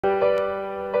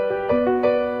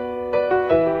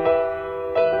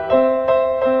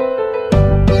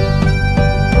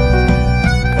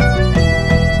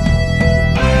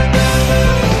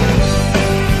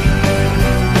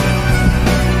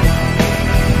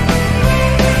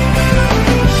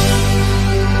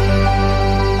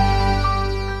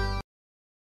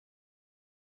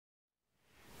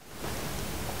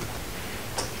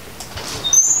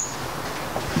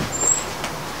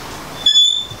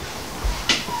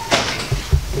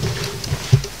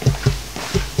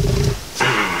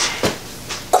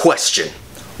Question.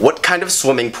 What kind of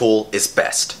swimming pool is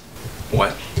best?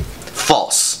 What?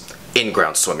 False.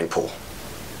 In-ground swimming pool.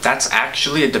 That's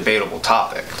actually a debatable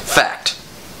topic. Fact.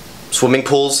 Swimming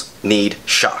pools need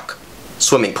shock.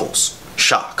 Swimming pools.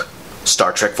 Shock.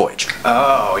 Star Trek Voyager.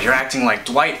 Oh, you're acting like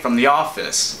Dwight from The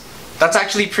Office. That's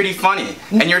actually pretty funny.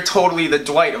 And you're totally the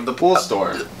Dwight of the pool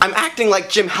store. I'm acting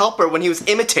like Jim Halper when he was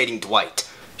imitating Dwight.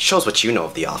 Shows what you know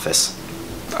of The Office.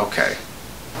 Okay.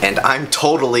 And I'm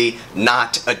totally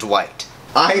not a Dwight.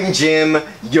 I'm Jim,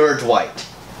 you're Dwight.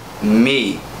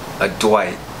 Me, a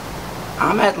Dwight.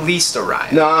 I'm at least a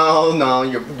Ryan. No,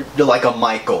 you're like a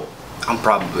Michael. I'm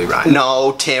probably Ryan.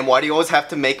 No, Tim, why do you always have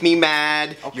to make me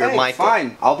mad? Okay, You're Michael.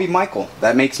 fine. I'll be Michael.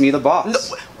 That makes me the boss.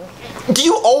 No, do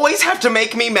you always have to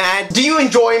make me mad? Do you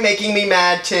enjoy making me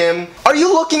mad, Tim? Are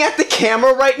you looking at the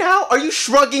camera right now? Are you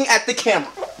shrugging at the camera?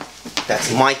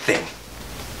 That's my thing.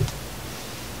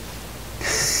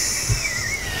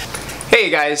 Hey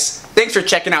guys, thanks for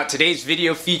checking out today's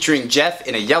video featuring Jeff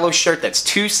in a yellow shirt that's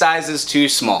 2 sizes too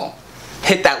small.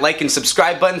 Hit that like and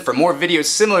subscribe button for more videos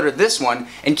similar to this one,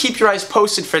 and keep your eyes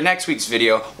posted for next week's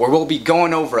video where we'll be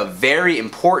going over a very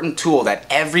important tool that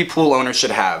every pool owner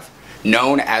should have,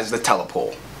 known as the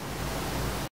telepole.